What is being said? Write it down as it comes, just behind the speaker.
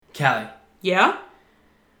Callie. Yeah?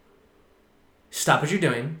 Stop what you're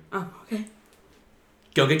doing. Oh, okay.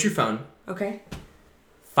 Go get your phone. Okay.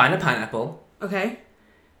 Find a pineapple. Okay.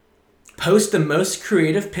 Post the most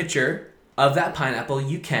creative picture of that pineapple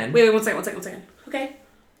you can. Wait, one second. Okay.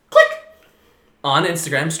 Click! On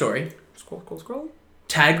Instagram story. Scroll.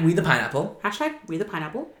 Tag We the Pineapple. Hashtag We the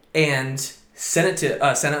Pineapple. And send it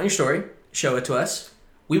on your story. Show it to us.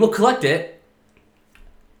 We will collect it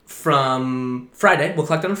from Friday. We'll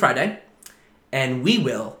collect it on Friday. And we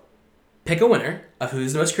will pick a winner of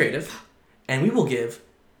who's the most creative. And we will give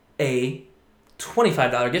a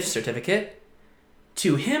 $25 gift certificate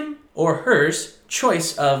to him or hers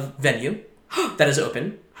choice of venue that is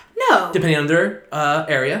open. No. Depending on their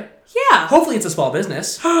area. Yeah. Hopefully it's a small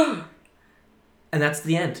business. And that's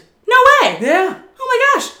the end. No way. Yeah. Oh my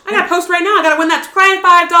gosh. I gotta post right now. I gotta win that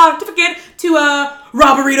 $5 certificate to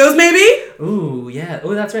Robberitos, maybe. Ooh, yeah.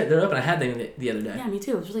 Oh, that's right. They're open. I had them the other day. Yeah, me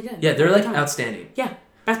too. It was really good. Yeah, they're like outstanding. Yeah.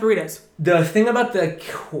 Best burritos. The thing about the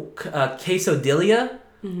quesadilla,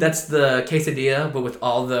 that's the quesadilla, but with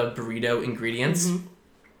all the burrito ingredients.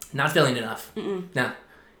 Not filling enough. No.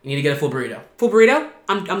 You need to get a full burrito. Full burrito?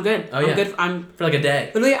 I'm good. Oh, yeah. I'm good. For like a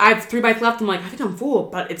day. Literally, I have 3 bites left. I'm like, I think I'm full,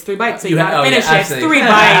 but it's 3 bites, so you gotta yeah, finish it. It's absolutely. 3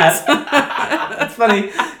 bites. That's funny,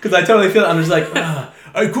 because I totally feel it. I'm just like,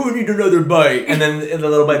 I could need another bite. And then the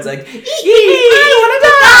little bite's like, I want to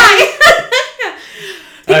die!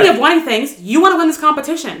 Speaking of wanting things, you want to win this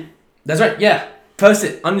competition. That's right, yeah. Post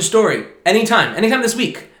it on your story. Anytime this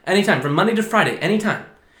week. Anytime, from Monday to Friday, anytime.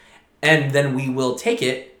 And then we will take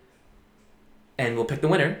it, and we'll pick the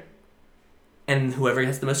winner. And whoever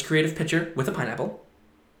has the most creative picture with a pineapple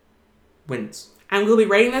wins. And we'll be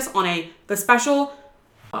rating this on the special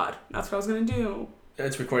pod. That's what I was going to do.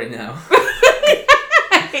 It's recording now.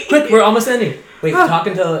 Quick, we're almost ending. Wait, talk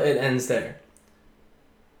until it ends there.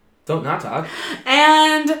 Don't not talk.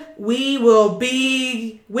 And we will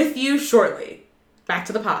be with you shortly. Back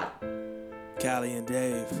to the pod. Callie and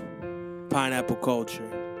Dave. Pineapple culture.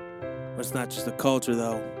 It's not just a culture,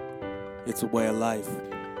 though. It's a way of life.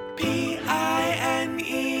 Pineapple.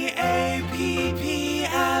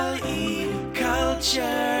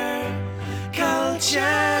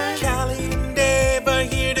 Culture. Callie and Dave are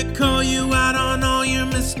here to call you out on all your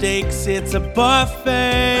mistakes. It's a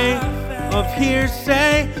buffet of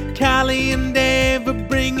hearsay. Callie and Dave are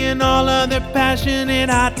bringing all of their passionate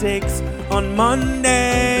hot takes on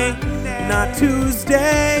Monday, not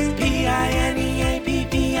Tuesday. Pineapple.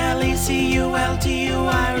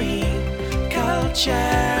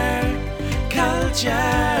 Culture.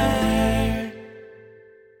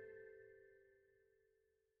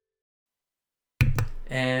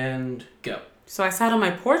 And go. So I sat on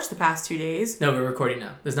my porch the past 2 days. No, we're recording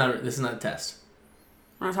now. This is not a test.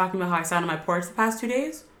 We're not talking about how I sat on my porch the past 2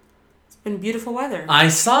 days. It's been beautiful weather. I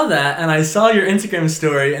saw that, and I saw your Instagram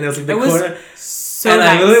story, and it was like the corner. So and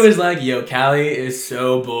nice. I literally was like, yo, Callie is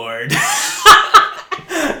so bored.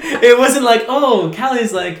 It wasn't like, oh,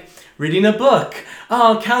 Callie's like reading a book.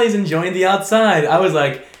 Oh, Callie's enjoying the outside. I was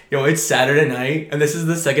like, yo, it's Saturday night, and this is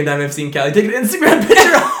the second time I've seen Callie take an Instagram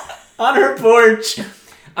picture on her porch.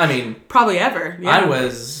 I mean, probably ever. Yeah.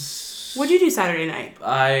 What'd you do Saturday night?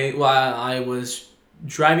 I was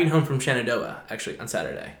driving home from Shenandoah, actually, on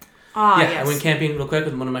Saturday. Yes. I went camping real quick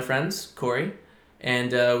with one of my friends, Corey,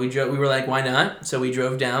 and we were like, why not? So we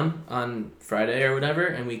drove down on Friday or whatever,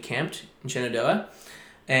 and we camped in Shenandoah,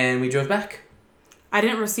 and we drove back. I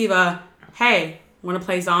didn't receive a, hey, want to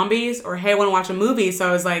play zombies? Or, hey, want to watch a movie? So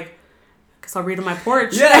I was like, I guess I'll read on my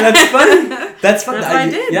porch. Yeah, that's funny. That's funny. That's what I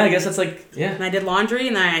did. Yeah, I guess that's like, yeah. And I did laundry,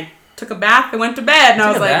 and then I took a bath and went to bed. And I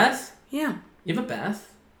was like, bath? Yeah. You have a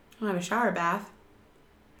bath? I don't have a shower bath.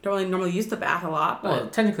 Don't really normally use the bath a lot. But... Well,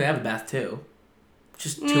 technically I have a bath too.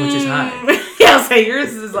 Just 2 inches high. Yeah, I'll say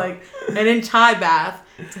yours is like an inch high bath.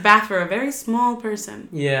 It's a bath for a very small person.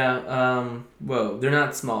 Yeah, whoa, they're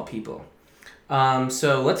not small people.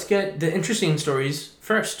 So let's get the interesting stories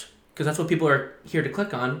first, because that's what people are here to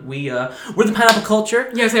click on. We're the Pineapple Culture.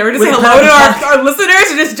 Yeah, so we're just say hello to our listeners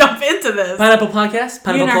and just jump into this. Pineapple Podcast,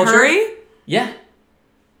 Pineapple you in Culture. A hurry? Yeah.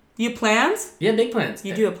 You have plans? Yeah, big plans.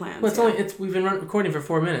 You do have plans. Well, we've been recording for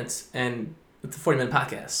 4 minutes, and it's a 40-minute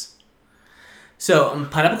podcast. So,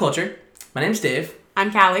 Pineapple Culture. My name's Dave.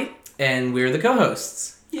 I'm Callie. And we're the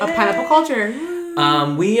co-hosts of Pineapple Culture.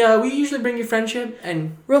 We usually bring you friendship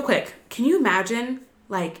and... Real quick, can you imagine,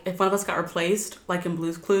 like, if one of us got replaced, like in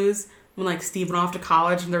Blue's Clues, when, like, Steve went off to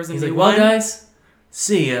college and there was a new one? Well, guys,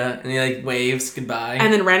 see ya. And he, like, waves goodbye.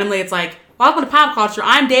 And then randomly it's like, welcome to Pineapple Culture.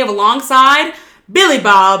 I'm Dave alongside Billy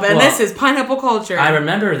Bob, and this is Pineapple Culture. I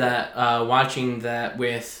remember that, watching that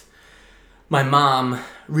with my mom,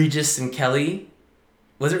 Regis and Kelly,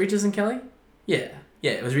 Was it Regis and Kelly? Yeah.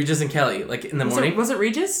 Yeah, it was Regis and Kelly, like in the morning. Was it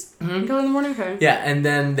Regis? Mm-hmm. Kelly in the morning? Okay. Yeah, and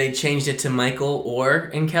then they changed it to Michael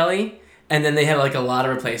and Kelly. And then they had like a lot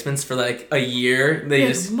of replacements for like a year. They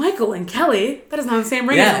just Michael and Kelly. That doesn't have the same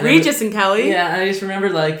ring as Regis and Kelly. Yeah, I just remember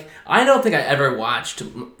like I don't think I ever watched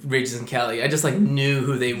Regis and Kelly. I just like knew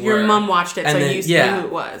who they were. Your mom watched it, and so then, you knew who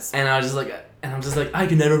it was. And I was just like, I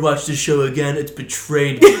can never watch this show again. It's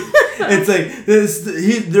betrayed me. It's like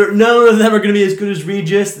none of them are gonna be as good as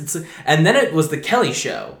Regis. And then it was the Kelly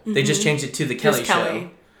show. Mm-hmm. They just changed it to the Kelly show.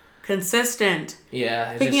 Consistent.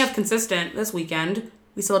 Yeah. Speaking of consistent, this weekend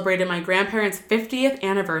we celebrated my grandparents' 50th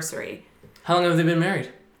anniversary. How long have they been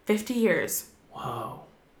married? 50 years. Whoa.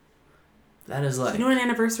 That is like... Do you know what an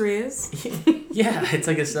anniversary is? Yeah, it's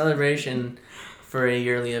like a celebration for a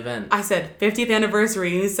yearly event. I said 50th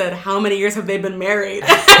anniversary, and you said, how many years have they been married?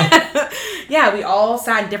 Yeah, we all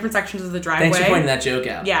sat in different sections of the driveway. Thanks for pointing that joke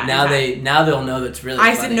out. Yeah. Now they'll know that's really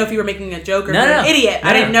funny. I didn't know if you were making a joke or an idiot.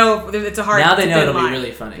 I didn't know if it's a hard... Now they know it'll be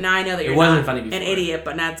really funny. Now I know that you're wasn't funny before. An idiot,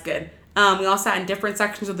 but now it's good. We all sat in different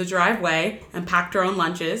sections of the driveway and packed our own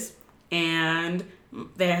lunches, and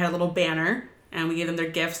they had a little banner, and we gave them their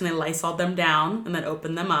gifts, and they Lysoled them down, and then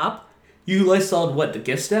opened them up. You Lysoled what, the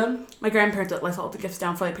gifts down? My grandparents Lysoled the gifts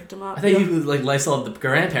down before I picked them up. I thought you like Lysoled the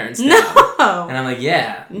grandparents down. No! And I'm like,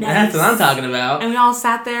 yeah, nice. That's what I'm talking about. And we all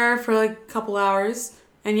sat there for like a couple hours,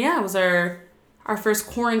 and yeah, it was our first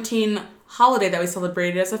quarantine holiday that we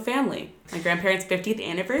celebrated as a family. My grandparents' 50th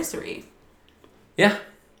anniversary. Yeah.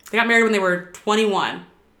 They got married when they were 21.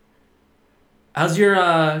 How's your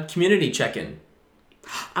community check-in?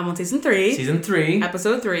 I'm on season 3. Season 3.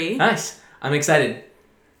 Episode 3. Nice. I'm excited.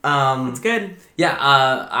 It's good.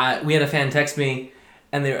 Yeah, we had a fan text me,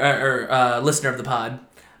 and they listener of the pod.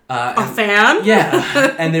 A fan?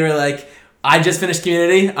 Yeah. And they were like, I just finished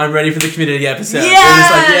Community. I'm ready for the Community episode. Yes!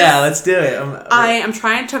 They're just like, yeah, let's do it. I'm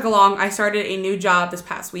trying to tug along. I started a new job this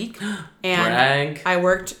past week. And Brag. I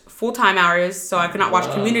worked full-time hours, so I could not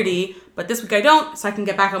watch Community. But this week I don't, so I can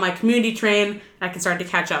get back on my Community train, and I can start to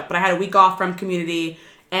catch up. But I had a week off from Community,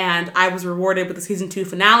 and I was rewarded with the season 2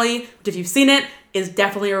 finale, which if you've seen it, is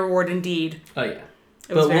definitely a reward indeed. Oh, yeah.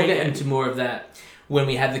 But we'll get into more of that when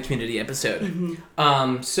we have the Community episode.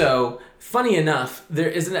 Mm-hmm. So, funny enough, there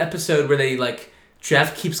is an episode where they, like,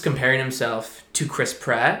 Jeff keeps comparing himself to Chris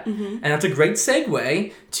Pratt, and that's a great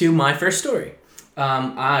segue to my first story.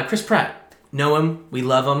 Chris Pratt. Know him, we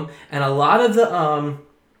love him, and a lot of the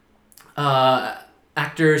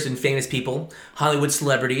actors and famous people, Hollywood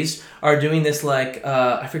celebrities, are doing this like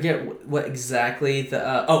I forget what exactly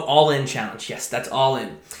the All In challenge. Yes, that's All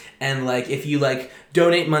In, and like if you like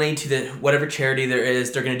donate money to the whatever charity there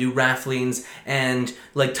is, they're gonna do rafflings, and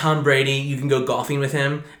like Tom Brady, you can go golfing with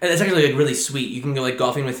him, and it's actually like really sweet. You can go like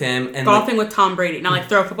golfing with him and golfing with Tom Brady, not like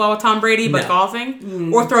throw a football with Tom Brady, but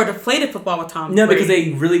golfing, or throw a deflated football with Tom. No, Brady. because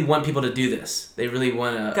they really want people to do this. They really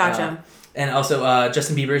want to. Gotcha. And also,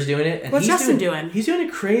 Justin Bieber is doing it. And What's Justin doing? He's doing a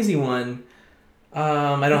crazy one.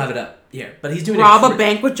 I don't have it up here, but he's doing rob a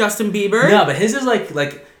bank with Justin Bieber. No, but his is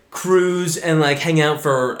like cruise and like hang out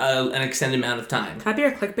for an extended amount of time. Can I be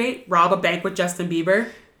your clickbait? Rob a bank with Justin Bieber.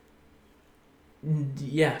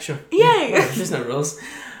 Yeah, sure. Yay! Yeah, there's no rules,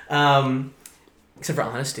 except for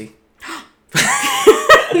honesty.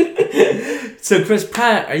 So, Chris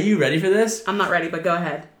Pratt, are you ready for this? I'm not ready, but go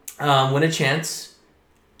ahead. Win a chance.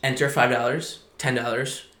 Enter $5,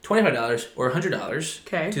 $10, $25, or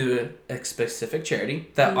 $100 to a specific charity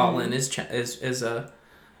that All In is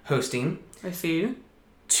hosting. I see.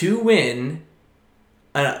 To win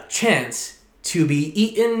a chance to be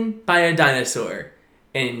eaten by a dinosaur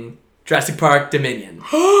in Jurassic Park Dominion.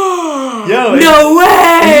 Yo, no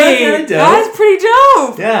way! Isn't that That's pretty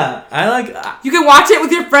dope. Yeah, I like. You can watch it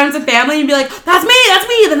with your friends and family and be like, "That's me, that's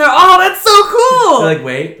me." And then they're, "Oh, that's so cool." They're like,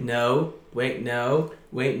 wait, no,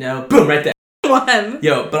 boom, right there. One.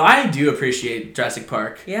 Yo, but I do appreciate Jurassic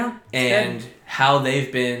Park. Yeah. And how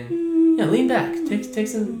they've been. Yeah, lean back. Take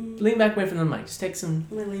some. Lean back away from the mic. Just take some.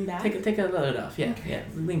 Lean back. Take a load off. Yeah, okay. Yeah.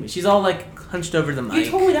 Lean back. She's all like hunched over the mic.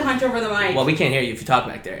 You told me to hunch over the mic. Well, we can't hear you if you talk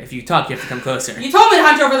back there. If you talk, you have to come closer. You told me to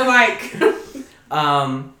hunch over the mic.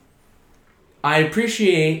 I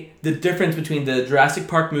appreciate the difference between the Jurassic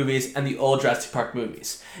Park movies and the old Jurassic Park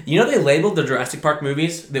movies. You know they labeled the Jurassic Park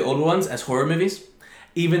movies, the old ones, as horror movies?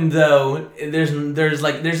 Even though there's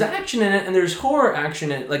action in it and there's horror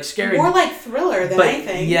action in it, like scary. More like thriller than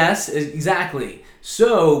anything. Yes, exactly.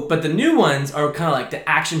 So, but the new ones are kind of like the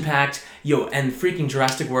action-packed, and freaking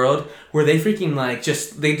Jurassic World, where they freaking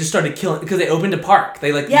they just started killing, because they opened a park.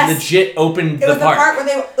 They legit opened the park. It was the part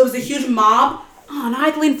where it was a huge mob Oh, now I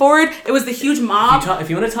have to lean forward. It was the huge mob. If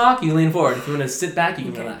you want to talk, you lean forward. If you want to sit back,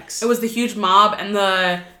 you can relax. It was the huge mob, and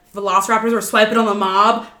the velociraptors were swiping on the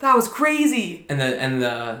mob. That was crazy. And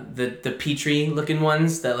the Petri looking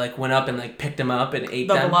ones that like went up and like picked them up and ate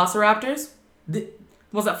them. The velociraptors?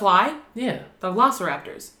 Was that fly? Yeah. The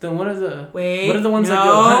velociraptors. Then what are the ones that no.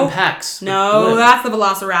 go hunt in packs? No, that's the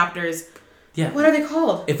velociraptors. Yeah. What are they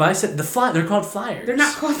called? If I said they're called flyers. They're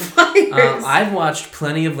not called flyers. I've watched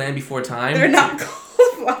plenty of Land Before Time. They're not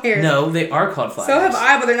called flyers. No, they are called flyers. So have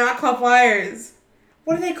I, but they're not called flyers.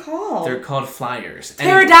 What are they called? They're called flyers.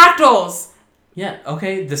 Pterodactyls. Yeah,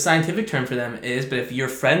 okay, the scientific term for them is, but if you're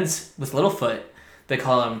friends with Littlefoot, they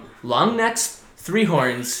call them long necks, three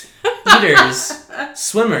horns, eaters,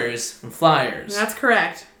 swimmers, and flyers. That's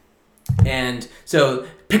correct. And so,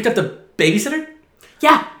 picked up the babysitter?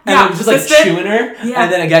 Yeah, And it was just like chewing her, yeah.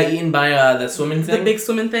 and then it got eaten by that swimming thing. The big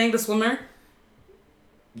swimming thing, the swimmer.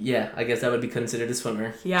 Yeah, I guess that would be considered a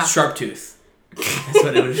swimmer. Yeah. Sharptooth. That's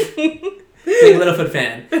what it would be. Big Littlefoot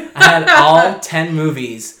fan. I had all 10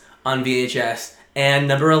 movies on VHS, and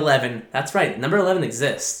number 11, that's right, number 11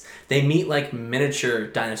 exists. They meet like miniature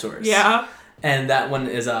dinosaurs. Yeah. And that one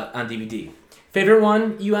is on DVD. Favorite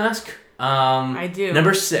one, you ask? I do.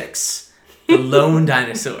 Number 6. The lone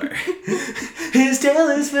dinosaur. His tail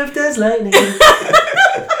is swift as lightning.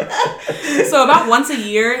 So about once a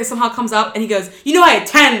year, it somehow comes up and he goes, you know I had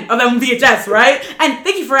 10 of them on VHS, right? And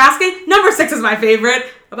thank you for asking. Number 6 is my favorite.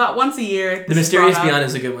 About once a year. The Mysterious Beyond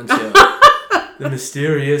is a good one too. The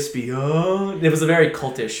Mysterious Beyond. It was a very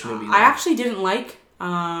cultish movie. I actually didn't like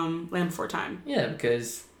Land Before Time. Yeah,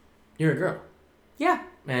 because you're a girl. Yeah.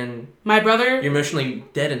 And my brother... You're emotionally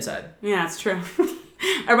dead inside. Yeah, it's true.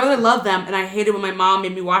 My brother loved them, and I hated when my mom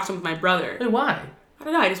made me watch them with my brother. Wait, why? I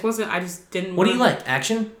don't know, I just didn't What do you like?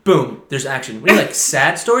 Action? Boom. There's action. What do you like?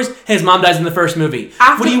 Sad stories? Hey, his mom dies in the first movie.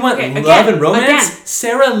 What do you want? Love and romance?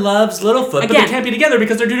 Sarah loves Littlefoot, but they can't be together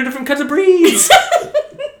because they're two different kinds of breeds.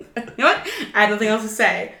 You know what? I had nothing else to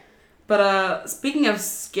say. But speaking of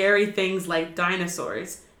scary things like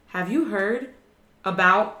dinosaurs, have you heard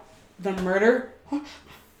about the murder?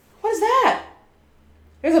 What is that?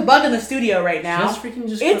 There's a bug in the studio right now.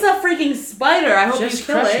 It's a freaking spider. I hope you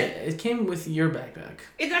kill it. It came with your backpack.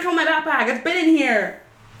 It's not on my backpack. It's been in here.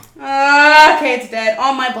 Okay, it's dead.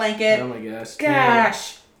 On my blanket. Oh my gosh.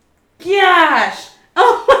 Gosh. Gosh.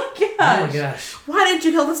 Oh my gosh. Oh my gosh. Why didn't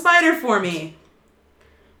you kill the spider for me?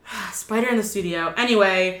 Spider in the studio.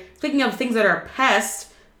 Anyway, speaking of things that are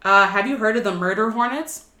pests, have you heard of the murder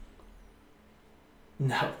hornets?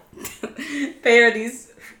 No. They are these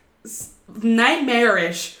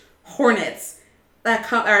nightmarish hornets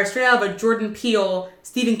that are straight out of a Jordan Peele,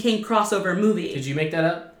 Stephen King crossover movie. Did you make that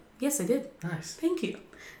up? Yes, I did. Nice. Thank you.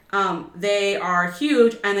 They are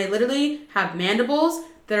huge, and they literally have mandibles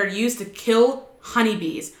that are used to kill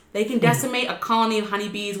honeybees. They can decimate a colony of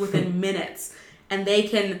honeybees within minutes, and they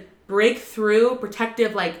can break through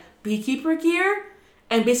protective beekeeper gear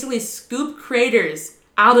and basically scoop craters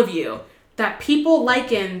out of you that people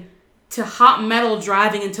liken to hot metal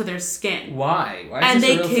driving into their skin. Why? And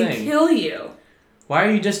they can kill you. Why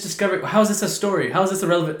are you just discovering? How is this a story? How is this a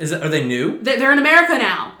relevant? Are they new? They're in America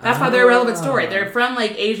now. That's why they're a relevant story. They're from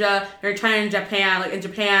Asia. They're in China and Japan. In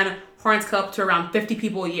Japan, hornets kill up to around 50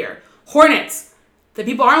 people a year. Hornets. The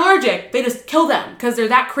people aren't allergic. They just kill them because they're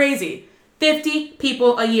that crazy. 50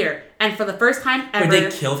 people a year. And for the first time ever... Wait,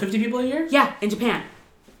 they kill 50 people a year? Yeah, in Japan.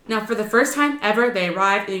 Now, for the first time ever, they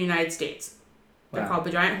arrived in the United States. They're called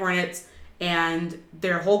the giant hornets, and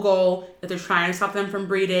their whole goal is they're trying to stop them from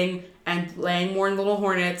breeding and laying more little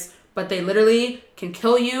hornets, but they literally can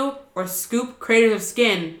kill you or scoop craters of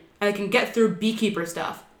skin, and they can get through beekeeper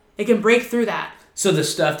stuff. They can break through that. So the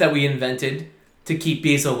stuff that we invented to keep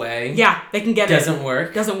bees away... Yeah, they can get doesn't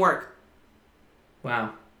work? Doesn't work.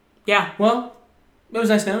 Wow. Yeah. Well, it was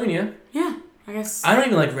nice knowing you. Yeah, I guess. I don't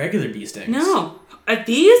even like regular bee stings. No. At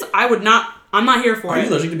these, I would not... I'm not here for it. Are you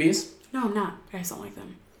allergic to bees? No, I'm not. I just don't like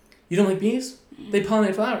them. You don't like bees? They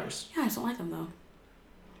pollinate flowers. Yeah, I just don't like them, though.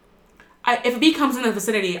 If a bee comes in the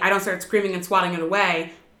vicinity, I don't start screaming and swatting it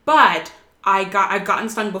away. But I've gotten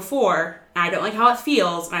stung before, and I don't like how it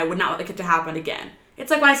feels, and I would not like it to happen again.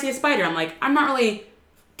 It's like when I see a spider, I'm like, I'm not really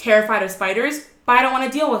terrified of spiders, but I don't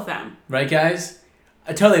want to deal with them. Right, guys?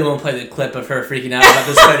 I totally won't play the clip of her freaking out about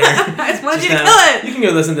the spider. I just wanted you to kill it. You can go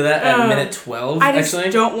listen to that at minute 12, I just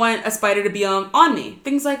don't want a spider to be on me.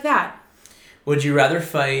 Things like that. Would you rather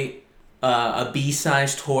fight a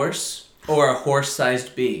bee-sized horse or a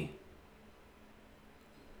horse-sized bee?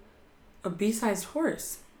 A bee-sized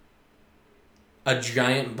horse. A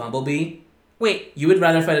giant bumblebee Wait. You would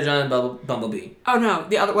rather fight a giant bumblebee. Oh no,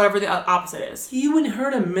 the other whatever the opposite is. You wouldn't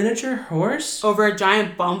hurt a miniature horse? Over a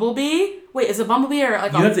giant bumblebee? Wait, is it a bumblebee or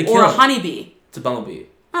like You have to or kill a it. honeybee? It's a bumblebee.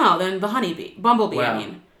 Oh, then the honeybee. Bumblebee, Wow. I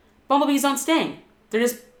mean. Bumblebees don't sting. They're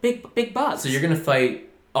just big bugs. So you're gonna fight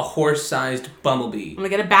a horse-sized bumblebee. I'm gonna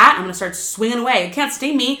get a bat, I'm gonna start swinging away. It can't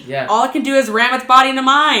sting me. Yeah. All it can do is ram its body into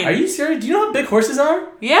mine. Are you serious? Do you know how big horses are?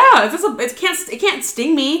 Yeah, it can't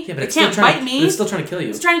sting me. Yeah, but it it's can't still trying bite to, me. But it's still trying to kill you.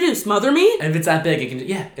 It's trying to do smother me. And if it's that big, it can.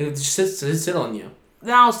 Yeah, it just sit on you.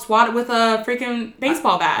 Then I'll swat it with a freaking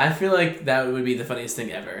baseball bat. I feel like that would be the funniest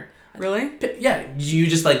thing ever. Really? Yeah, you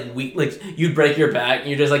just like you'd break your back and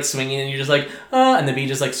you're just like swinging and you're just like and the bee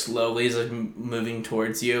just like slowly is like moving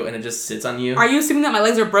towards you and it just sits on you. Are you assuming that my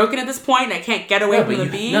legs are broken at this point and I can't get away No, from but the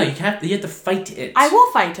bee? No, you have to fight it. I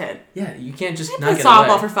will fight it. Yeah, you can't just I not played get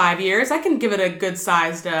softball away. for 5 years. I can give it a good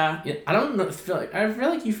sized. Yeah, I don't know. I feel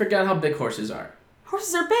like you forgot how big horses are.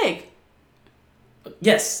 Horses are big.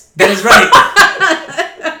 Yes, that is right.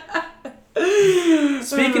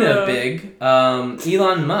 Speaking of big,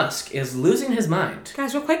 Elon Musk is losing his mind.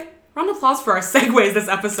 Guys, real quick, round of applause for our segues this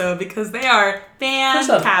episode because they are First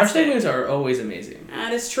off, our fantastic. segues are always amazing.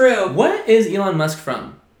 That is true. What is Elon Musk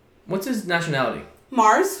from? What's his nationality?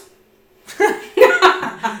 Mars.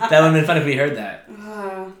 That would have been fun if we heard that.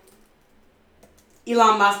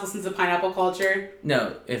 Elon Musk listens to Pineapple Culture.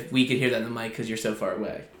 No, if we could hear that in the mic because you're so far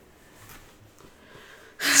away.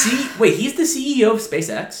 Wait, he's the CEO of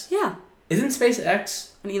SpaceX? Yeah. Isn't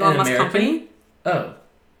SpaceX An Elon Musk American company. Oh.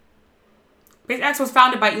 SpaceX was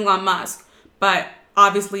founded by Elon Musk, but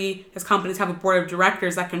obviously his companies have a board of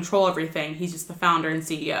directors that control everything. He's just the founder and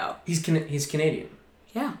CEO. He's Canadian.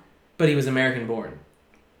 Yeah. But he was American born.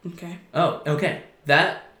 Okay. Oh, okay.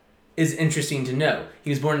 That is interesting to know.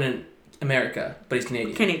 He was born in America, but he's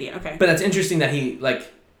Canadian. Canadian, okay. But that's interesting that he,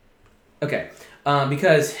 like... Okay.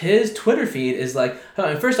 Because his Twitter feed is like...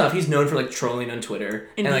 First off, he's known for, like, trolling on Twitter.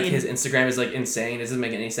 Indeed. And, like, his Instagram is, like, insane. It doesn't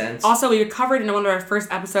make any sense. Also, we covered in one of our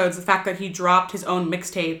first episodes the fact that he dropped his own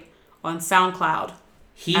mixtape on SoundCloud.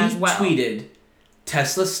 He as well. tweeted,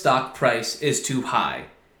 Tesla stock price is too high.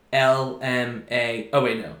 LMA... Oh,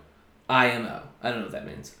 wait, no. IMO. I don't know what that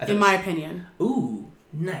means. In my opinion. Ooh,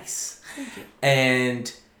 nice. Thank you.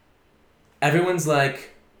 And everyone's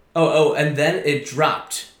like, oh, and then it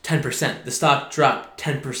dropped 10%. The stock dropped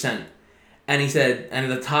 10%. And he said,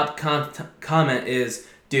 and the top comment is,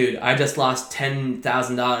 dude, I just lost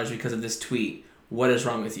 $10,000 because of this tweet. What is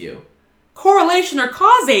wrong with you? Correlation or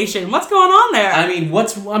causation? What's going on there? I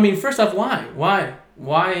mean, first off, why?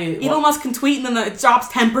 Why? Elon Musk can tweet and then it drops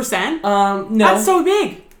 10%? No. That's so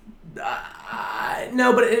big.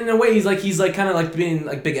 No, but in a way, he's like kind of like being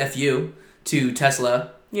like big FU to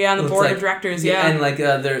Tesla. Yeah, on the It's board like- of directors, yeah. And like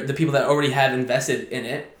the people that already have invested in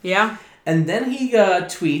it. Yeah. And then he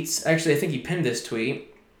tweets. Actually, I think he pinned this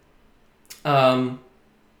tweet. You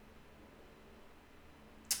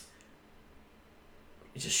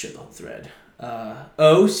just showed the whole thread.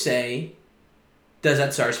 Say, does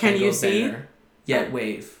that Star Can you Spangled see? Banner yet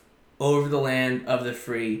wave over the land of the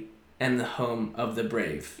free and the home of the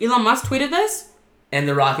brave? Elon Musk tweeted this? And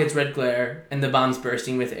the rocket's red glare, and the bombs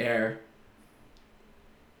bursting with air,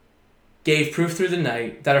 gave proof through the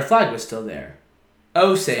night that our flag was still there.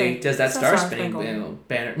 Say, does that Star Spangled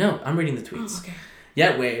Banner... No, I'm reading the tweets. Oh, okay.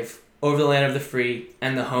 Yet wave over the land of the free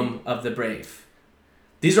and the home of the brave.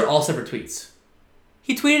 These are all separate tweets.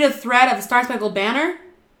 He tweeted a thread of the Star Spangled Banner?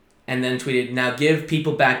 And then tweeted, now give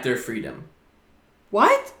people back their freedom.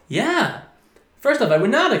 What? Yeah. First off, I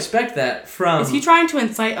would not expect that from... Is he trying to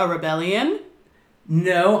incite a rebellion?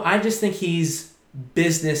 No, I just think he's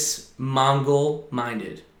business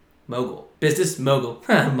Mongol-minded. Business mogul.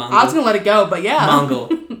 Mongol. I was gonna let it go, but yeah. Mongol.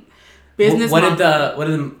 Business What Mongol.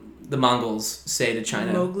 did the Mongols say to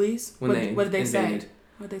China? Mowgli's? when What did they invaded? say?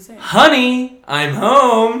 What did they say? Honey, I'm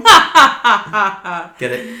home.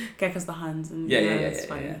 Get it? Okay, because the Huns and Yeah, it's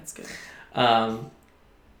funny. yeah. It's good.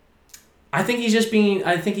 I think he's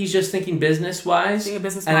just thinking business wise. Being a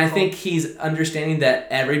business and I Mongol. think he's understanding that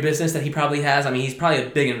every business that he probably has, I mean, he's probably a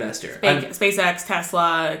big investor. SpaceX,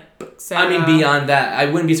 Tesla, I mean, beyond that, I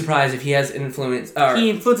wouldn't be surprised if he has influence. Or he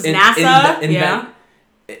influences NASA. Yeah.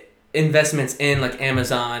 Investments in like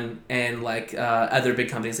Amazon and like other big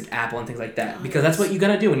companies like Apple and things like that, because that's what you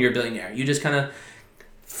gotta do when you're a billionaire. You just kind of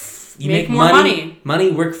Make more money.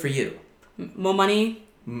 Money work for you. More money.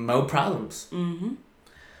 No problems. Mm-hmm.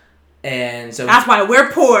 And so that's why we're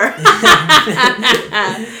poor.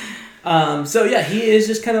 So yeah, he is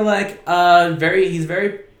just kind of like he's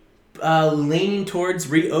very leaning towards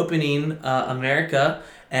reopening America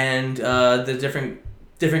and the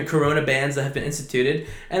different corona bans that have been instituted,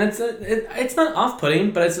 and it's not off-putting,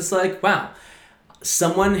 but it's just like, wow,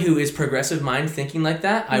 someone who is progressive mind thinking like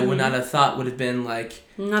that, I would not have thought would have been like...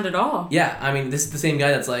 Not at all. Yeah, I mean, this is the same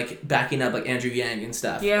guy that's like backing up like Andrew Yang and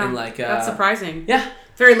stuff. Yeah, and like that's surprising. Yeah.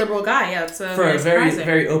 Very liberal guy, yeah. It's For a very, surprising.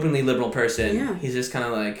 very openly liberal person, Yeah. he's just kind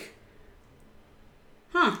of like...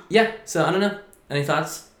 Huh. Yeah, so I don't know. Any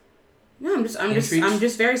thoughts? No, I'm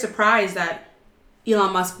just very surprised that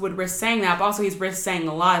Elon Musk would risk saying that, but also he's risked saying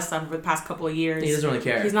a lot of stuff over the past couple of years. He doesn't really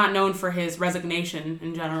care. He's not known for his resignation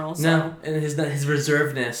in general. So. No, and his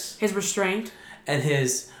reservedness. His restraint. And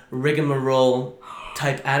his rigmarole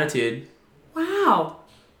type attitude. Wow.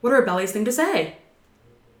 What a rebellious thing to say.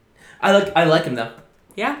 I like him though.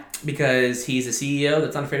 Yeah. Because he's a CEO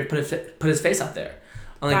that's not afraid to put his face out there.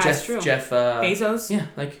 Unlike That's true. Jeff Bezos. Yeah,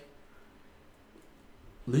 like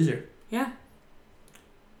loser. Yeah.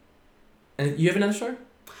 And you have another story?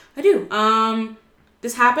 I do.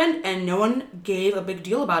 This happened and no one gave a big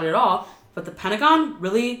deal about it at all, but the Pentagon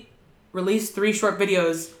really released 3 short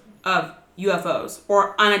videos of UFOs,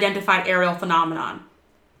 or unidentified aerial phenomenon.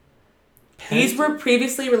 These were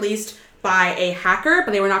previously released by a hacker,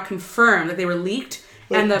 but they were not confirmed, that they were leaked.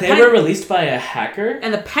 And they were released by a hacker?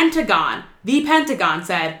 And the Pentagon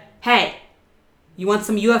said, hey, you want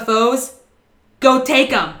some UFOs? Go take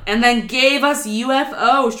them. And then gave us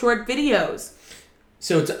UFO short videos.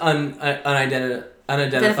 So it's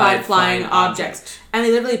unidentified flying objects. And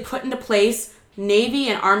they literally put into place Navy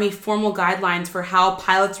and Army formal guidelines for how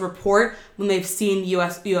pilots report when they've seen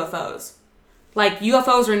UFOs. Like,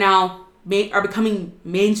 UFOs are becoming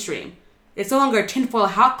mainstream. It's no longer a tinfoil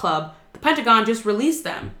hat club. The Pentagon just released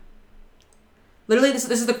them. Literally, this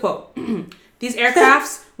is the quote. These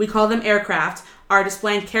aircrafts, we call them aircraft, are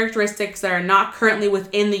displaying characteristics that are not currently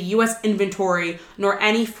within the U.S. inventory nor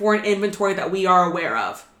any foreign inventory that we are aware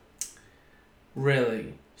of.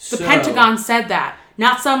 Really? The Pentagon said that.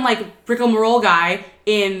 Not some, like, rigmarole guy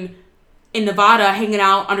in Nevada hanging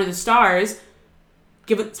out under the stars,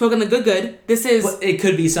 smoking the good. This is... Well, it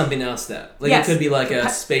could be something else, though. Like, yes, it could be like a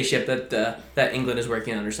spaceship that England is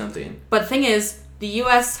working on or something. But the thing is, the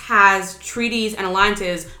U.S. has treaties and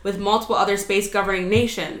alliances with multiple other space-governing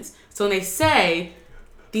nations. So when they say,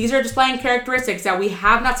 these are displaying characteristics that we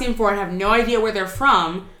have not seen before and have no idea where they're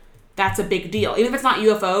from, that's a big deal. Even if it's not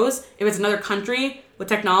UFOs, if it's another country with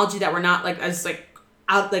technology that we're not, like, as, like,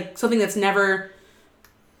 out, like, something that's never...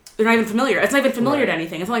 They're not even familiar. It's not even familiar to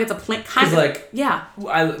anything. It's not like it's a kind of... like... Yeah.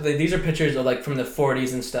 These are pictures of, like, from the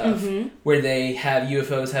 40s and stuff, where they have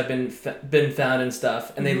UFOs have been found and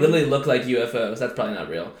stuff, and they literally look like UFOs. That's probably not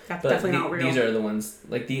real. That's definitely not real. These are the ones.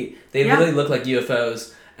 Like, they literally look like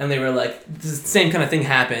UFOs, and they were like... The same kind of thing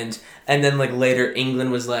happened, and then, like, later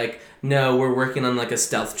England was like, no, we're working on, like, a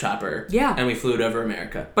stealth chopper. Yeah. And we flew it over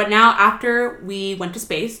America. But now, after we went to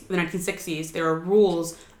space, in the 1960s, there were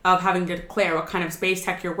rules of having to declare what kind of space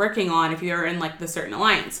tech you're working on if you're in, like, the certain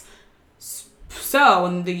alliance. So,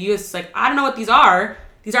 when the U.S. is like, I don't know what these aren't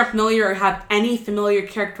familiar or have any familiar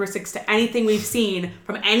characteristics to anything we've seen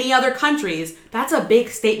from any other countries, that's a big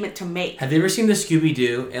statement to make. Have you ever seen the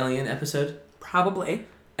Scooby-Doo Alien episode? Probably.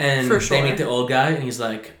 And for sure. They meet the old guy, and he's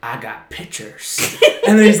like, I got pictures.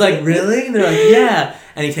 And then he's like, really? And they're like, yeah.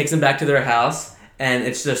 And he takes them back to their house, and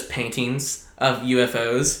it's just paintings of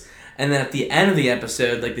UFOs. And then at the end of the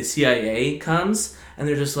episode, like, the CIA comes, and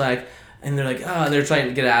they're just like, oh, they're trying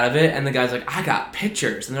to get out of it. And the guy's like, I got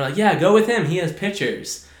pictures. And they're like, yeah, go with him. He has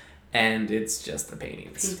pictures. And it's just the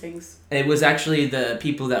paintings. It was actually the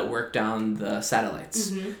people that worked on the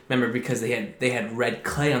satellites. Remember, because they had red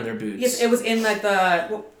clay on their boots. Yes, it was in, like,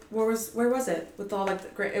 the... Where was it? With all,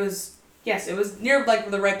 like, the... It was near, like,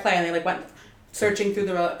 the red clay, and they, like, went searching through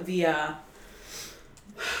the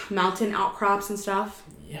mountain outcrops and stuff.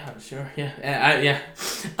 Yeah, sure. Yeah. Yeah.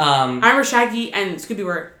 I remember Shaggy and Scooby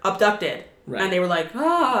were abducted. Right. And they were like,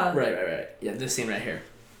 ah. Right. Yeah, this scene right here.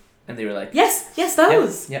 And they were like... Yes,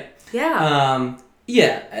 those. Yep. Yeah.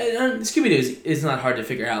 Scooby-Doo is not hard to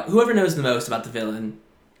figure out. Whoever knows the most about the villain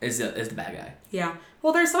is the bad guy. Yeah.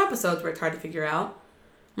 Well, there's some episodes where it's hard to figure out.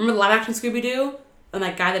 Remember the live-action Scooby-Doo? And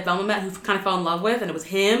that guy that Velma met who kind of fell in love with, and it was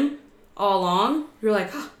him all along? You're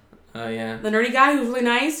like, oh. Oh, yeah. The nerdy guy who's really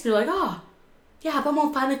nice. You're like, oh. Yeah, Velma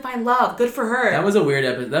will finally find love. Good for her. That was a weird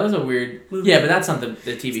episode. That was a weird... movie. Yeah, but that's not the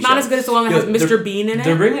TV show. It's not as good as the one that has Mr. Bean in it.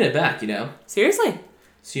 They're bringing it back, you know? Seriously?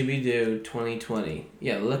 Scooby-Doo 2020.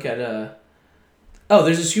 Yeah, look at... Oh,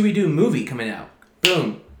 there's a Scooby-Doo movie coming out.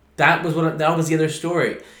 Boom. That was the other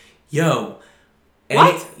story. Yo.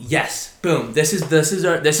 What? Yes. Boom. This is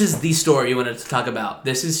the story you wanted to talk about.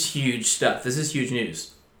 This is huge stuff. This is huge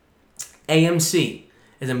news. AMC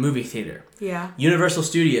is a movie theater. Yeah. Universal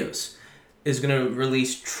Studios. is gonna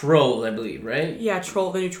release Trolls, I believe, right? Yeah,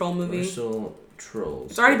 the new Troll movie. Universal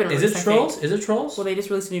Trolls. It's already been released. Is it Trolls? Is it Trolls? Well, they just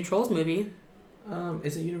released a new Trolls movie.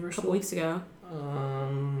 Is it Universal? A couple weeks ago.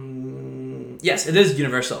 Yes, it is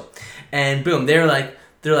Universal. And boom, they're like,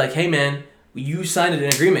 hey man, you signed an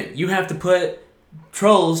agreement. You have to put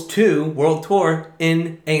Trolls 2 World Tour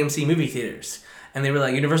in AMC movie theaters. And they were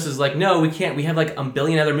like, Universal's like, no, we can't. We have like a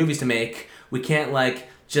billion other movies to make. We can't like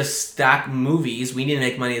just stack movies. We need to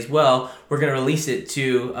make money as well. We're gonna release it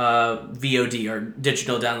to VOD or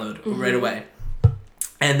digital download right away.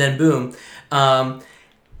 And then boom,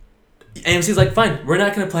 AMC's like, fine, we're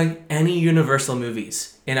not gonna play any Universal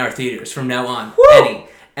movies in our theaters from now on. Woo! Any.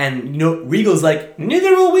 And Regal's like,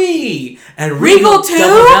 neither will we. And Regal too?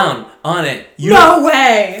 doubled down on it. No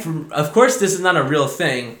way. Of course, this is not a real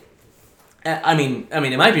thing. I mean,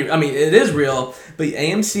 it might be. I mean, it is real. But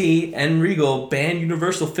AMC and Regal banned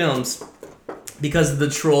Universal films because of the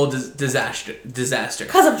Troll disaster.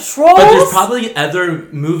 Because of Trolls? But there's probably other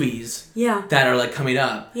movies that are like coming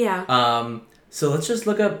up. Yeah. So let's just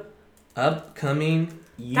look up upcoming.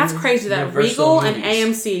 That's crazy that Universal Regal movies. and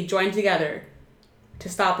AMC joined together to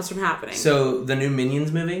stop this from happening. So the new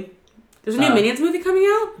Minions movie. There's a new Minions movie coming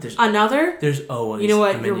out? Another? There's always. You know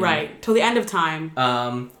what? a You're Minion. right. Till the end of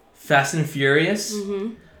time. Fast and Furious.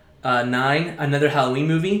 9, another Halloween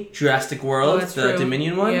movie. Jurassic World, the true.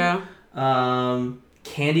 Dominion one. Yeah.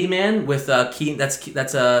 Candyman with Key. That's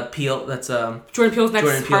Peele. That's Jordan Peele's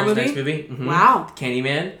next horror movie. Next movie. Mm-hmm. Wow.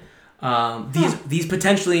 Candyman. These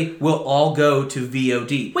potentially will all go to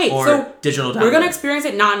VOD. Wait, or so digital download. We're gonna experience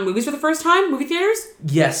it not in movies for the first time, movie theaters?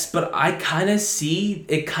 Yes, but I kind of see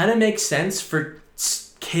it. Kind of makes sense for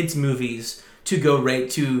kids' movies to go right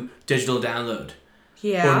to digital download.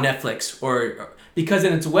 Yeah. Or Netflix, or because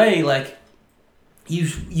in its way, like you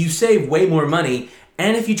save way more money,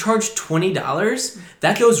 and if you charge $20,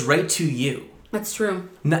 that goes right to you. That's true.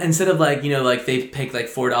 Instead of like they pick like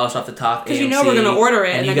 $4 off the top. Because we're gonna order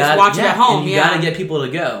it and then just watch it at home. And you gotta get people to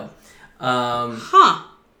go. I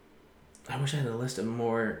wish I had a list of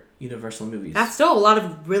more Universal movies. That's still a lot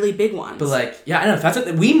of really big ones. But like, yeah, I know.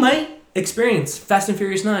 We might experience Fast and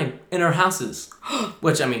Furious 9 in our houses,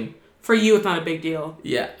 which I mean. For you, it's not a big deal.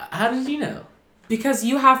 Yeah. How did you know? Because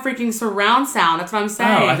you have freaking surround sound. That's what I'm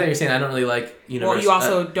saying. Oh, I thought you were saying I don't really like Universal. Or you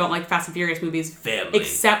also don't like Fast and Furious movies. Family.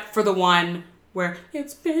 Except for the one where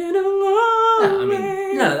it's been a long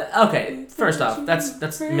way. No. Okay. First off, that's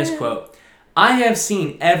a misquote. I have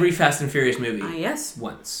seen every Fast and Furious movie. Yes.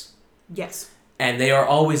 Once. Yes. And they are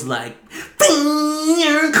always like,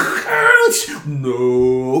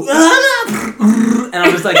 no. And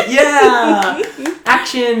I'm just like, yeah,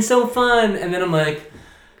 action, so fun. And then I'm like,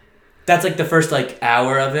 that's like the first like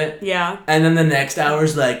hour of it. Yeah. And then the next hour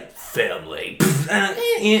is like, family. And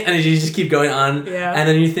you just keep going on. Yeah. And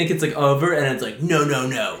then you think it's like over, and it's like, no,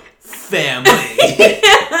 family.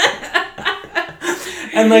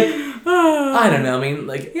 And like, I don't know. I mean,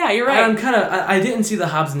 like, yeah, you're right. I'm kind of. I didn't see the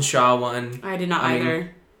Hobbs and Shaw one. I did not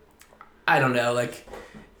either. I don't know. Like,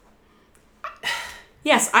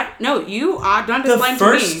 yes, you are not to blame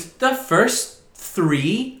to me. The first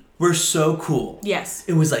 3 were so cool. Yes.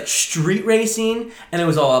 It was like street racing, and it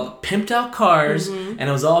was all about pimped out cars, and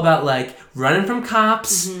it was all about like running from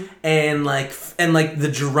cops, and like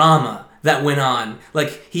the drama that went on.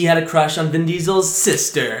 Like, he had a crush on Vin Diesel's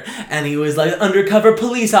sister, and he was like an undercover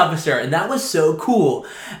police officer, and that was so cool.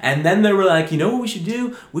 And then they were like, you know what we should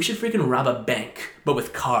do? We should freaking rob a bank, but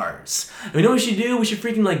with cars. And you know what we should do? We should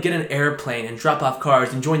freaking like get an airplane and drop off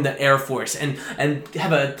cars and join the Air Force and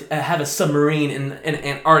have a submarine in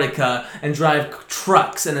Antarctica and drive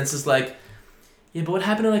trucks. And it's just like, yeah, but what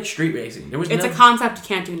happened to like street racing? It's a concept you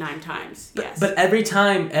can't do 9 times. Yes. But every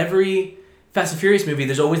Fast and Furious movie,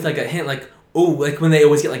 there's always like a hint, like, oh, like when they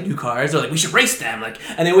always get like new cars, they're like, we should race them, like,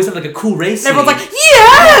 and they always have like a cool race. And everyone's like,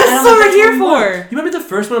 yes, that's what we're here for. You remember the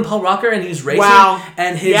first one, Paul Walker, and he was racing,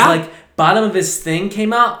 and his like bottom of his thing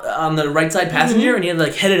came out on the right side passenger, and he had to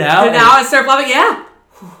like hit it out. And now I start loving, yeah.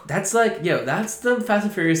 That's like, that's the Fast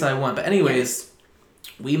and Furious I want. But anyways,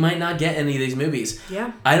 we might not get any of these movies.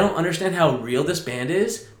 Yeah. I don't understand how real this band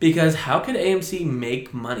is, because how could AMC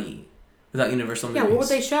make money without Universal movies? Yeah, what would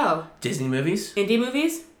they show? Disney movies? Indie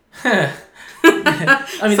movies? I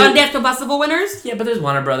mean, Sundance Combustible winners? Yeah, but there's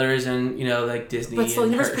Warner Brothers and, like Disney. But still,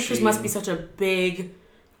 and Universal Pictures must be such a big...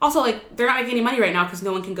 Also, like, they're not making any money right now because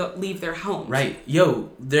no one can leave their homes. Right.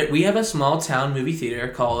 Yo, we have a small town movie theater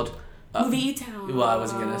called... Movie E-Town. Well, I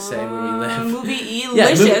wasn't going to say where we live. Movie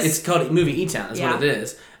E-licious. Yeah, it's called Movie E-Town. That's what it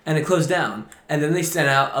is. And it closed down. And then they sent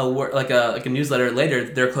out a newsletter later.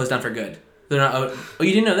 They're closed down for good. They're not... Oh,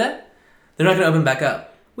 you didn't know that? They're not going to open back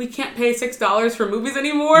up. we can't pay $6 for movies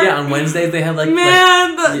anymore. Yeah, on Wednesdays they had like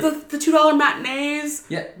the $2 matinees.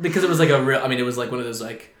 Yeah, because it was like it was like one of those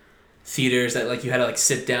like theaters that like you had to like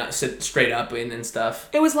sit straight up in and stuff.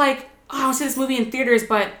 It was like, I want to see this movie in theaters,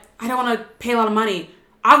 but I don't want to pay a lot of money.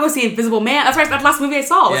 I'll go see Invisible Man. That's right. That's the last movie I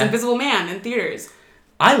saw was Invisible Man in theaters.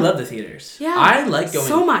 I love the theaters. Yeah, I like going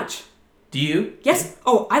so much. Do you? Yes.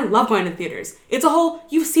 Oh, I love going to theaters. It's a whole.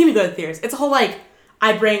 You've seen me go to theaters. It's a whole like.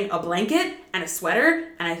 I bring a blanket and a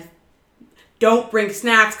sweater, and I don't bring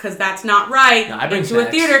snacks because that's not right. No, I bring into snacks.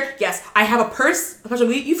 a theater. Yes, I have a purse.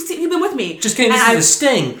 Especially you've been with me. Just kidding. This is the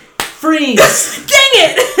Sting. Freeze. Dang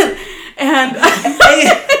it! And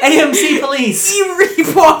AMC police. You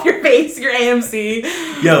pull off your face. Your AMC.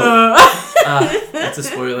 Yo. That's a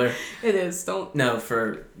spoiler. It is. Don't. No,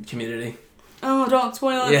 for Community. Oh, don't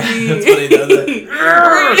spoil it. Yeah, that's what he does it.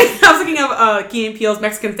 I was thinking of Key and Peele's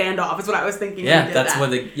Mexican Standoff. Is what I was thinking. Yeah, that's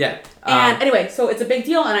what they. Yeah. And anyway, so it's a big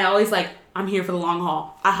deal, and I always I'm here for the long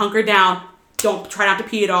haul. I hunker down. Don't try not to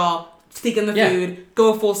pee at all. Sneak in the food.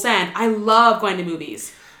 Go full send. I love going to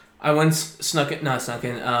movies. I once snuck in.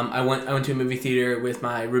 I went to a movie theater with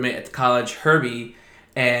my roommate at the college, Herbie,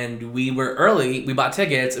 and we were early. We bought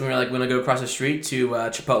tickets, and we were like, "We're gonna go across the street to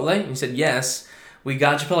Chipotle." And he said yes. We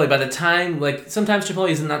got Chipotle. By the time, like, sometimes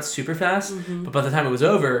Chipotle is not super fast, but by the time it was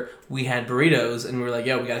over, we had burritos, and we were like,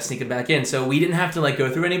 yo, we gotta sneak it back in. So we didn't have to, like, go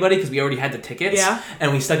through anybody, because we already had the tickets. Yeah.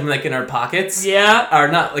 And we stuck them, like, in our pockets. Yeah. Or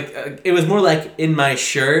not, like, it was more, like, in my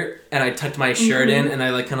shirt, and I tucked my shirt in, and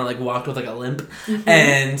I, like, kind of, like, walked with, like, a limp.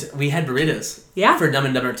 And we had burritos. Yeah. For Dumb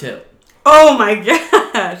and Dumber 2. Oh, my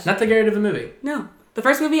gosh. Not that great of a movie. No. The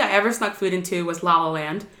first movie I ever snuck food into was La La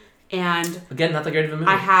Land. And... Again, not that great of a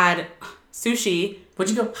movie. I had sushi... Where'd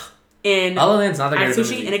you go? La La Land's not that great. great of a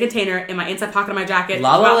movie. I had sushi in a container in my inside pocket of my jacket.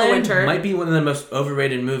 La La Land Land winter. might be one of the most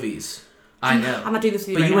overrated movies. I know. I'm not doing this with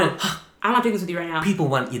you but right you now. went, I'm not doing this with you right now. People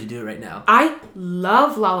want you to do it right now. I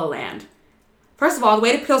love La La Land. First of all, the way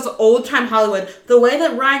it appeals to old-time Hollywood, the way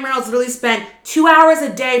that Ryan Reynolds really spent 2 hours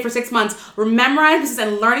a day for 6 months memorizing pieces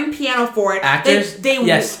and learning piano for it. Actors?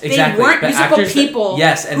 Yes, exactly. They weren't But musical actors people and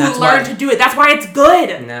who that's learned to do it. That's why it's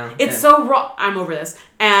good. No. It's so raw. I'm over this.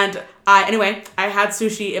 And anyway, I had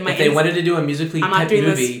sushi in my... If they wanted to do a musically I'm not type doing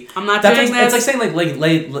movie... this. I'm not doing this. It's like saying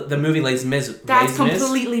like the movie Les Mis. That's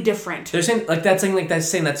completely different. They're saying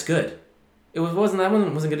that's good. That one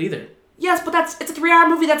wasn't good either. Yes, but it's a 3-hour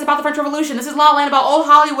movie that's about the French Revolution. This is La La Land about old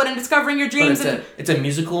Hollywood and discovering your dreams. But it's a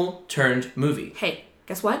musical turned movie. Hey,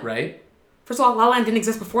 guess what? Right? First of all, La La Land didn't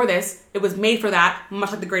exist before this. It was made for that,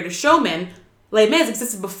 much like The Greatest Showman. Les Mis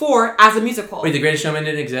existed before as a musical. Wait, The Greatest Showman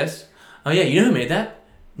didn't exist? Oh yeah, you know who made that?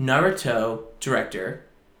 Naruto director,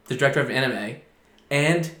 the director of anime,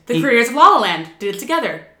 and the creators of La La Land did it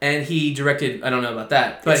together. And he directed, I don't know about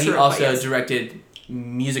that, but he also directed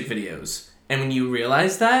music videos. And when you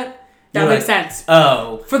realize that makes sense.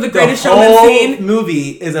 Oh. For the Greatest Showman scene. The movie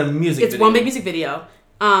is a music video. It's one big music video.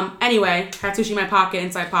 Anyway, had sushi in my pocket,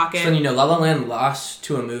 inside pocket. So then La La Land lost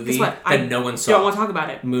to a movie that no one saw. Don't want to talk about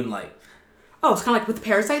it. Moonlight. Oh, it's kind of like with the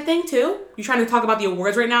Parasite thing, too? You're trying to talk about the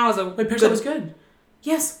awards right now? Wait, Parasite was good.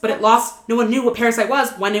 Yes, but it lost. No one knew what Parasite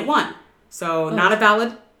was when it won. So, not a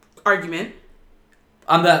valid argument.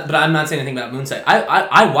 But I'm not saying anything about Moonlight.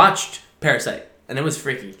 I watched Parasite, and it was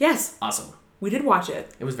freaky. Yes. Awesome. We did watch it.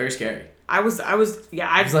 It was very scary. I was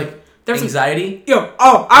like anxiety.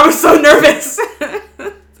 I was so nervous.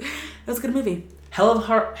 That was a good movie. Hell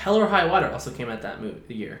or High Water also came out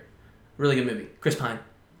the year. Really good movie. Chris Pine.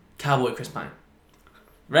 Cowboy Chris Pine.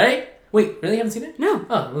 Right? Wait, really haven't seen it? No.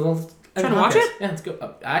 Oh, well, trying to watch it? Yeah, let's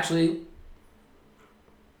go. Actually.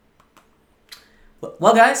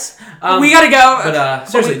 Well, guys. We gotta go. But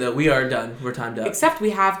seriously, though, we are done. We're timed up. Except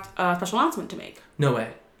we have a special announcement to make. No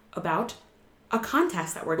way. About a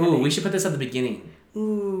contest that we're doing. Ooh, we should put this at the beginning.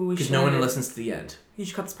 Ooh, we should. Because no one listens to the end. You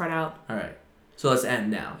should cut this part out. All right. So let's end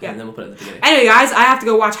now, and then we'll put it at the beginning. Anyway, guys, I have to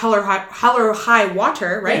go watch Hell or High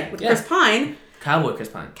Water, right? With Chris Pine. Cowboy Chris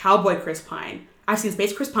Pine. Cowboy Chris Pine. I've seen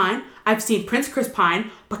Space Chris Pine. I've seen Prince Chris Pine.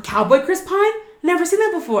 But Cowboy Chris Pine? Never seen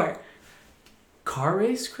that before. Car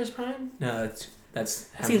Race Chris Pine? No, that's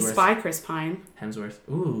Hemsworth. I've seen Spy Chris Pine. Hemsworth.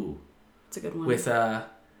 Ooh. It's a good one. With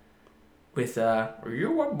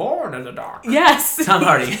You Were Born as a Dog. Yes. Tom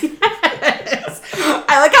Hardy. Yes.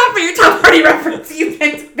 I like how for your Tom Hardy reference you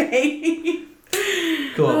picked me.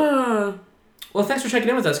 Cool. Well, thanks for checking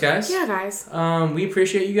in with us, guys. Yeah, guys. We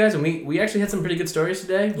appreciate you guys, and we actually had some pretty good stories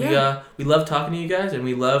today. Yeah. We love talking to you guys, and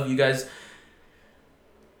we love you guys.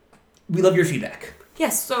 We love your feedback.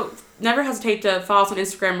 Yes, so never hesitate to follow us on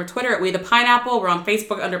Instagram or Twitter at We the Pineapple. We're on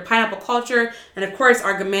Facebook under Pineapple Culture, and of course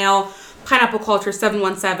our Gmail,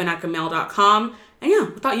 pineappleculture717 at gmail.com. And yeah,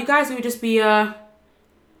 without you guys, we would just be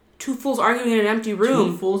two fools arguing in an empty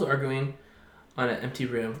room. Two fools arguing on an empty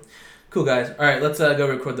room. Cool, guys. All right, let's go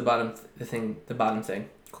record the bottom thing.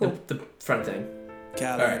 Cool. The front thing.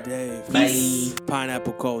 Callie and Dave. Bye.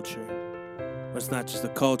 Pineapple culture. But it's not just a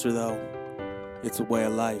culture, though. It's a way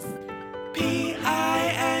of life. Pineapple.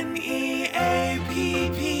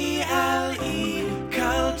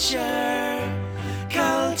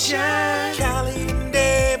 Culture. Callie and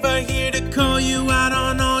Dave are here to call you out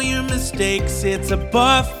on all your mistakes. It's a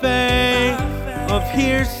buffet of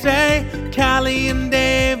hearsay. Callie and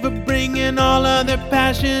Dave are bringing all of their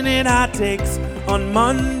passionate hot takes on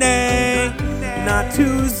Monday, not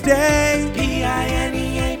Tuesday.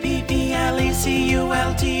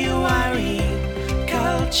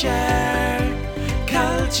 Pineapple.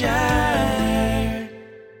 Culture.